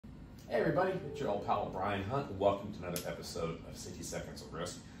Hey everybody, it's your old pal Brian Hunt, and welcome to another episode of 60 Seconds of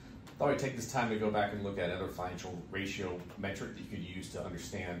Risk. Thought I'd take this time to go back and look at another financial ratio metric that you could use to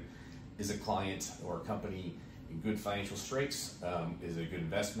understand, is a client or a company in good financial straits? Is it a good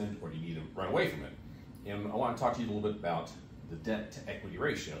investment, or do you need to run away from it? And I want to talk to you a little bit about the debt to equity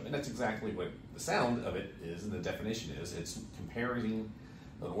ratio, and that's exactly what the sound of it is, and the definition is. It's comparing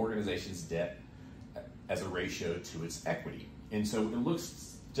an organization's debt as a ratio to its equity. And so it looks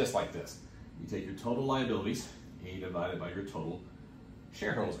just like this. You take your total liabilities and you divide it by your total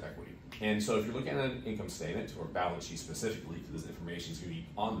shareholders' equity. And so if you're looking at an income statement or balance sheet specifically, because this information is going to be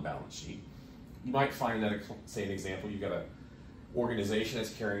on the balance sheet, you might find that, say an example, you've got an organization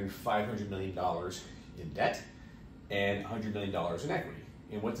that's carrying $500 million in debt and $100 million in equity.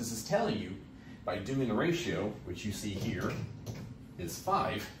 And what this is telling you, by doing the ratio, which you see here is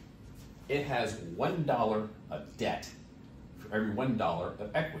 5, it has $1 of debt for every $1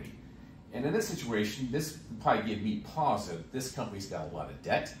 of equity. And in this situation, this would probably give me pause that this company's got a lot of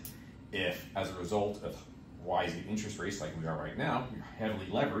debt. If, as a result of rising interest rates like we are right now, you're heavily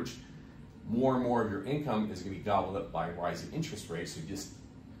leveraged, more and more of your income is going to be gobbled up by rising interest rates. So just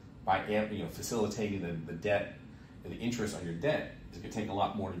by facilitating the debt and the interest on your debt is going to take a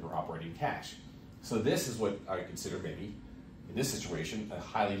lot more of your operating cash. So this is what I consider maybe, in this situation, a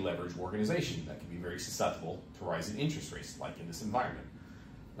highly leveraged organization that can be very susceptible to rising interest rates, like in this environment.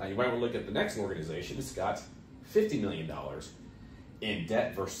 Now you might want to look at the next organization. It's got $50 million in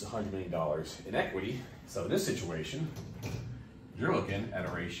debt versus $100 million in equity. So in this situation, you're looking at a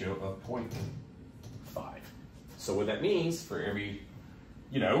ratio of 0.5. So what that means, for every,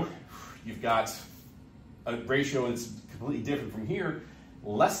 you've got a ratio that's completely different from here,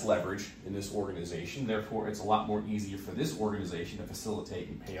 less leverage in this organization, therefore it's a lot more easier for this organization to facilitate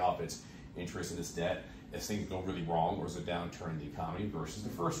and pay off its interest in its debt as things go really wrong or as a downturn in the economy versus the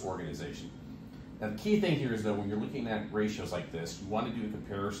first organization. Now the key thing here is that when you're looking at ratios like this, you want to do a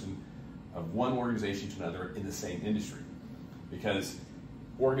comparison of one organization to another in the same industry. Because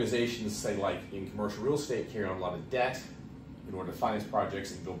organizations, say like in commercial real estate, carry on a lot of debt in order to finance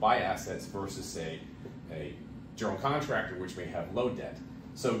projects and go buy assets versus, say, a general contractor which may have low debt.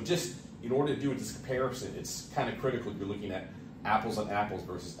 So just in order to do this comparison, it's kind of critical if you're looking at apples and apples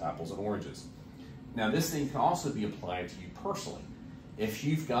versus apples and oranges. Now this thing can also be applied to you personally. If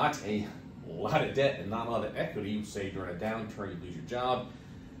you've got a lot of debt and not a lot of equity, say during a downturn, you lose your job,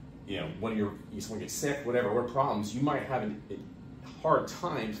 someone gets sick, whatever problems, you might have a hard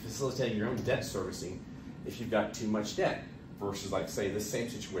time facilitating your own debt servicing if you've got too much debt versus, like, say, this same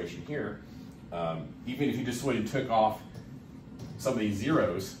situation here. Even if you just went and took off some of these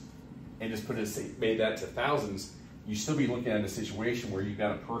zeros and just made that to thousands, you still be looking at a situation where you've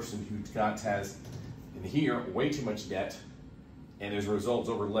got a person who has in here way too much debt, and as a result is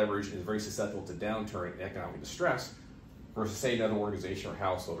over leveraged and is very susceptible to downturn and economic distress, versus, say, another organization or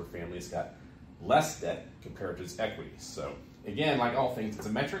household or family that's got less debt compared to its equity. So again, like all things, it's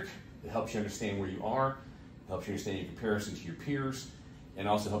a metric. It helps you understand where you are, it helps you understand your comparison to your peers, and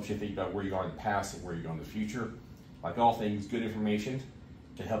also helps you think about where you are in the past and where you're going in the future. Like all things, good information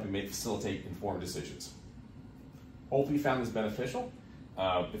can help you facilitate informed decisions. Hopefully you found this beneficial.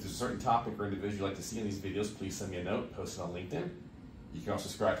 If there's a certain topic or individual you'd like to see in these videos, please send me a note, post it on LinkedIn. You can also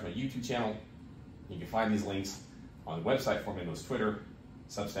subscribe to my YouTube channel. You can find these links on the website for me, those Twitter,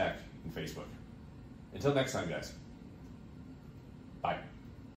 Substack, and Facebook. Until next time, guys. Bye.